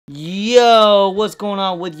Yo, what's going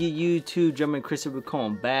on with you YouTube? German Christopher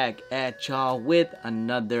coming back at y'all with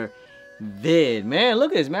another vid. Man,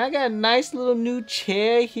 look at this, man. I got a nice little new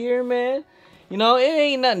chair here, man. You know, it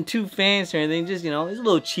ain't nothing too fancy or anything. Just, you know, it's a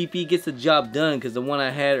little cheapy. Gets the job done because the one I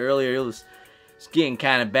had earlier, it's getting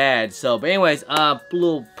kind of bad. So, but anyways,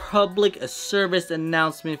 little public service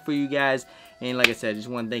announcement for you guys. And like I said, I just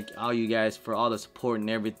want to thank all you guys for all the support and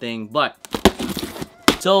everything. But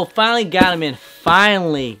so finally got him in.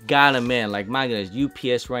 Finally got him in. Like my goodness,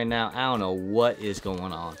 UPS right now, I don't know what is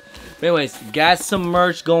going on. But anyways, got some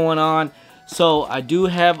merch going on. So I do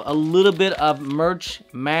have a little bit of merch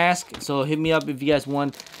mask. So hit me up if you guys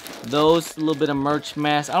want those. A little bit of merch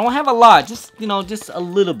mask. I don't have a lot, just you know, just a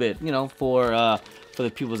little bit, you know, for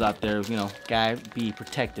the peoples out there. You know, gotta be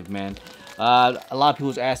protective, man. A lot of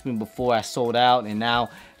people asked me before I sold out, and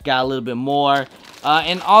now got a little bit more.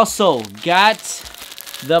 And also got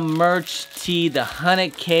the merch tee, the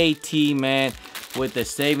 100K tee, man, with the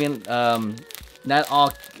saving. Not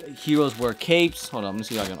all heroes wear capes. Hold on, let me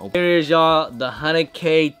see if I can open. Here it is, y'all, the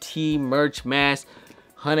 100K tee merch mask.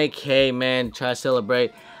 100K, man, try to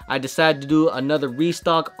celebrate. I decided to do another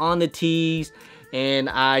restock on the tees, and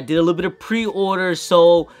I did a little bit of pre-orders.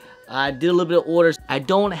 So I did a little bit of orders. I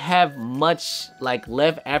don't have much like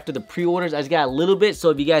left after the pre-orders. I just got a little bit.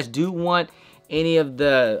 So if you guys do want any of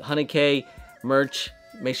the 100K merch,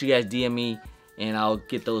 make sure you guys DM me and I'll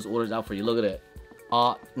get those orders out for you. Look at that.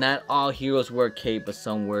 Not all heroes wear cape, but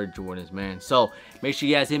some wear Jordans, man. So make sure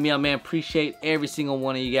you guys hit me up, man. Appreciate every single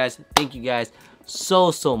one of you guys. Thank you guys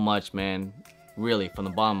so much, man. Really, from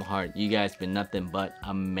the bottom of my heart, you guys been nothing but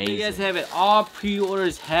amazing. You guys have it. All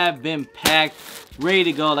pre-orders have been packed, ready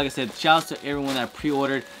to go. Like I said, shouts to everyone that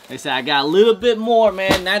pre-ordered. Like I said, I got a little bit more,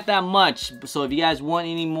 man, not that much. So if you guys want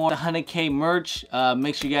any more 100K merch,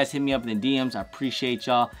 make sure you guys hit me up in the DMs. I appreciate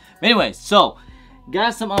y'all. Anyways, so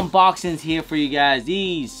got some unboxings here for you guys.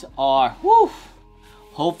 These are, whew,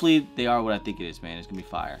 hopefully they are what I think it is, man. It's gonna be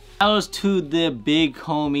fire. Shout out to the big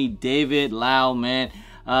homie David Lau, man.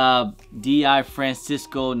 DI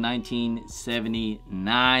Francisco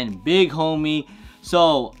 1979, big homie.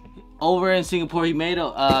 So over in Singapore, he made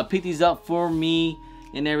a pick these up for me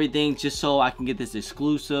and everything, just so I can get this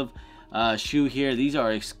exclusive shoe here. These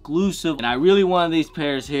are exclusive, and I really wanted these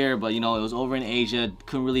pairs here, but you know, it was over in Asia,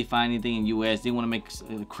 couldn't really find anything in US. Didn't want to make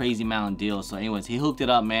a crazy amount of deals. So anyways, he hooked it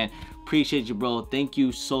up, man. Appreciate you, bro. Thank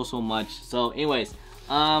you so much. So anyways,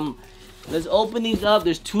 let's open these up.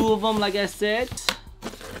 There's two of them, like I said.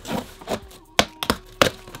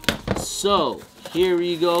 So here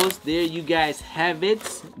he goes. There you guys have it,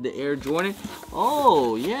 the Air Jordan.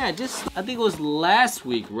 Oh yeah, just I think it was last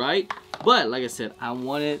week, right? But like I said, I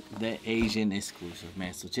wanted the Asian exclusive,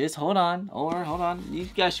 man. So just hold on, or hold on. You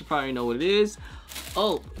guys should probably know what it is.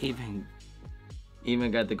 Oh, even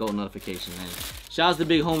got the gold notification, man. Shout out to the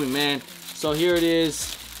big homie, man. So here it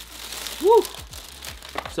is. Woo!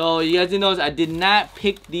 So you guys didn't notice I did not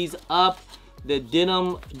pick these up. The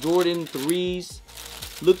denim Jordan 3s.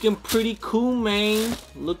 Looking pretty cool, man.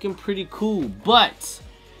 Looking pretty cool. But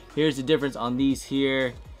here's the difference on these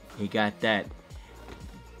here. You got that.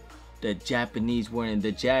 The Japanese wearing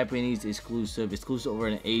the Japanese exclusive over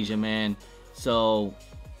in Asia, man. So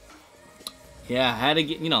yeah, I had to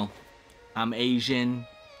get, you know, I'm Asian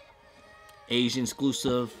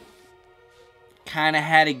exclusive. Kind of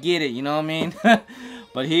had to get it, you know what I mean?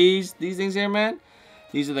 But these things here, man.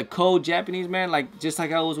 These are the code Japanese, man. Like just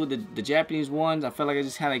like I was with the Japanese ones, I felt like I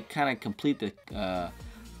just had to kind of complete the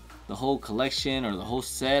whole collection or the whole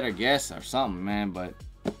set, I guess, or something, man. But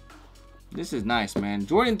this is nice, man.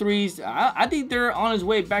 Jordan 3s, I think they're on his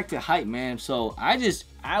way back to hype, man. So I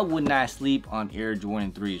would not sleep on Air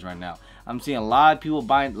Jordan 3s right now. I'm seeing a lot of people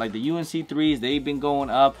buying, like the UNC 3s, they've been going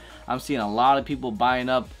up. I'm seeing a lot of people buying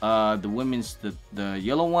up the women's, the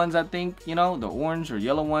yellow ones, I think, you know, the orange or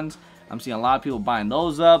yellow ones. I'm seeing a lot of people buying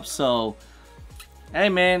those up. So hey,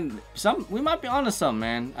 man, we might be onto something,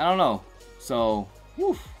 man. I don't know. So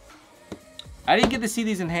whew. I didn't get to see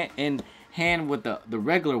these in hand with the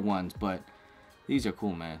regular ones, but these are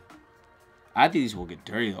cool, man. I think these will get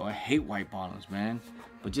dirty though. I hate white bottoms, man.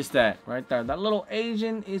 But just that right there, that little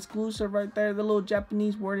Asian exclusive right there, the little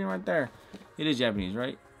Japanese wording right there. It is Japanese,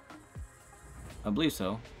 right? I believe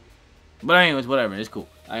so. But anyways, whatever, it's cool.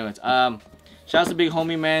 Anyways, shout out to big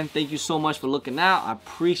homie, man. Thank you so much for looking out. I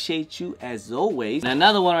appreciate you as always. And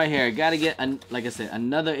another one right here. Gotta get, like I said,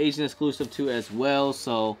 another Asian exclusive too as well.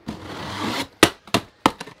 So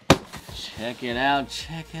check it out,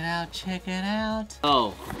 check it out, check it out.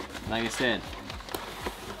 Oh, like I said.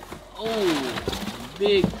 Oh,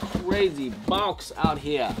 big crazy box out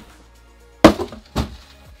here.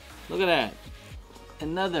 Look at that.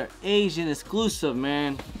 Another Asian exclusive,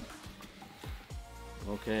 man.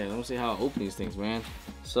 Okay, let me see how I open these things, man.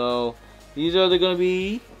 So these are gonna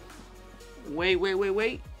be.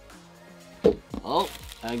 Wait. Oh,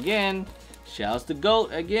 again. Shouts to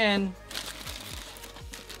GOAT again.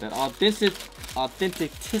 That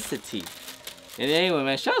authenticity. And anyway,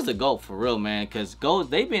 man, shouts to GOAT for real, man. Cause GOAT,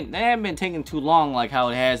 they haven't been taking too long like how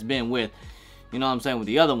it has been with, you know what I'm saying, with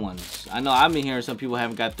the other ones. I know I've been hearing some people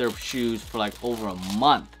haven't got their shoes for like over a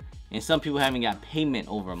month. And some people haven't got payment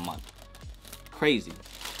over a month. Crazy.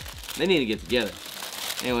 They need to get together.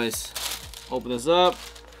 Anyways, open this up.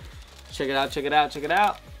 Check it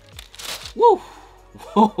out. Woo!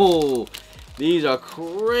 Whoa! These are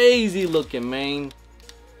crazy looking, man.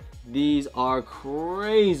 These are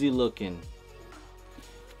crazy looking.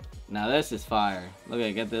 Now this is fire. Look at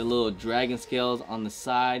it, got the little dragon scales on the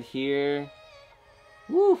side here.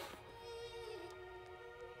 Woo!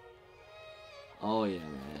 Oh yeah,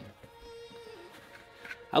 man.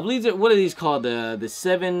 I believe that, what are these called? The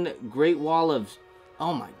 7 Great Wall of...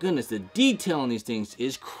 Oh my goodness, the detail on these things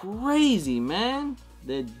is crazy, man.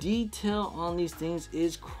 The detail on these things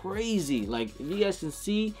is crazy. Like, if you guys can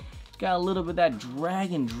see, it's got a little bit of that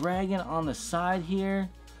dragon on the side here.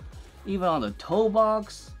 Even on the toe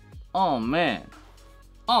box. Oh man.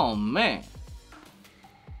 Oh man.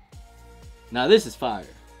 Now this is fire.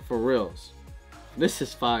 For reals. This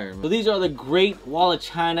is fire, man. So these are the Great Wall of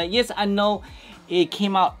China. Yes, I know it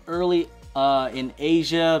came out early in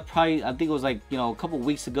Asia. Probably, I think it was like, you know, a couple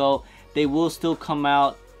weeks ago. They will still come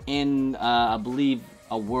out in, I believe,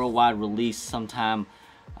 a worldwide release sometime,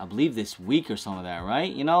 I believe this week or some of that,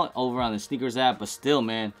 right? You know, over on the Sneakers app. But still,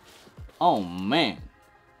 man. Oh, man.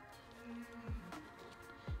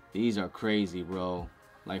 These are crazy, bro.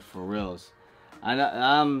 Like, for reals.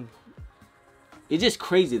 It's just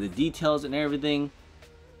crazy, the details and everything.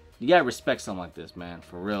 You gotta respect something like this, man,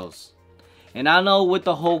 for reals. And I know with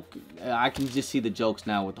the whole, I can just see the jokes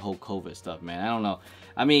now with the whole COVID stuff, man. I don't know.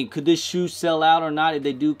 I mean, could this shoe sell out or not if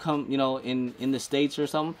they do come, you know, in the States or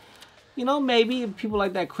something? You know, maybe people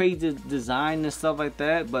like that crazy design and stuff like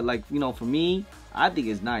that. But like, you know, for me, I think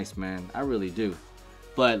it's nice, man. I really do.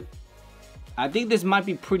 But I think this might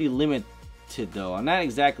be pretty limited though. I'm not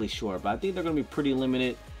exactly sure, but I think they're gonna be pretty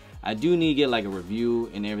limited. I do need to get like a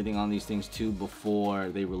review and everything on these things too before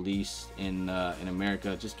they release in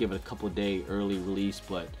America. Just give it a couple day early release.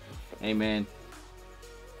 But hey, man,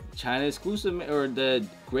 China exclusive, or the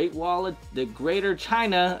Great Wall of the Greater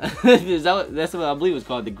China. That's what I believe it's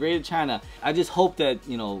called, the Greater China. I just hope that,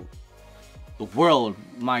 you know, the world,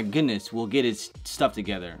 my goodness, will get its stuff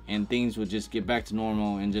together and things will just get back to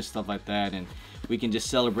normal and just stuff like that, and we can just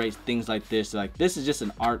celebrate things like this. Like, this is just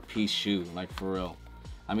an art piece shoe, like, for real.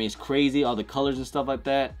 I mean, it's crazy, all the colors and stuff like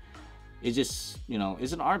that. It's just, you know,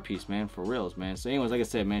 it's an art piece, man, for reals, man. So anyways, like I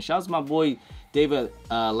said, man, shout out to my boy David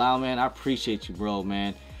Lau, man. I appreciate you, bro,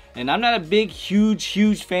 man. And I'm not a big,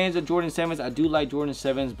 huge fan of Jordan 7s. I do like Jordan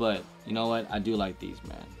 7s, but you know what? I do like these,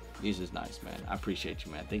 man. These is nice, man. I appreciate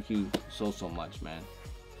you, man. Thank you so much, man.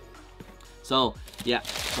 So yeah,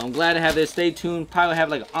 so I'm glad to have this. Stay tuned. Probably have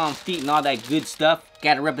like on feet and all that good stuff.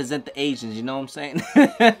 Gotta represent the Asians, you know what I'm saying?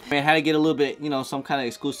 Man, had to get a little bit, you know, some kind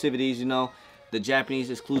of exclusivities, you know, the Japanese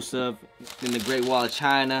exclusive, then the Great Wall of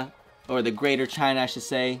China, or the Greater China, I should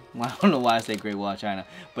say. Well, I don't know why I say Great Wall of China,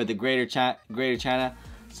 but the Greater China.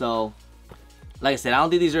 So, like I said, I don't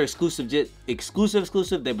think these are exclusive,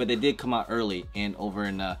 but they did come out early and over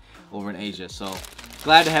in Asia. So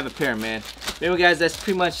glad to have a pair, man. Anyway, guys, that's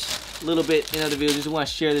pretty much a little bit in the video. Just want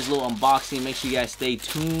to share this little unboxing. Make sure you guys stay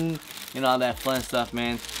tuned and all that fun stuff,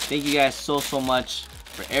 man. Thank you guys so much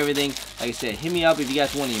for everything. Like I said, hit me up if you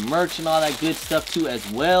guys want any merch and all that good stuff too as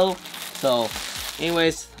well. So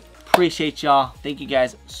anyways, appreciate y'all. Thank you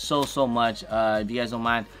guys so much. If you guys don't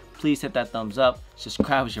mind, please hit that thumbs up.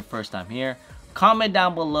 Subscribe if it's your first time here. Comment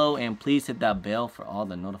down below, and please hit that bell for all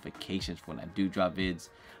the notifications when I do drop vids.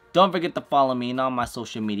 Don't forget to follow me on my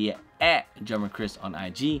social media at Drummer Chris on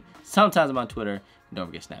IG. Sometimes I'm on Twitter. And don't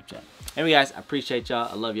forget Snapchat. Anyway, guys, I appreciate y'all.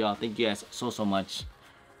 I love y'all. Thank you guys so much.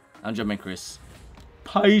 I'm Drummer Chris.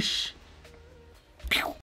 Peace.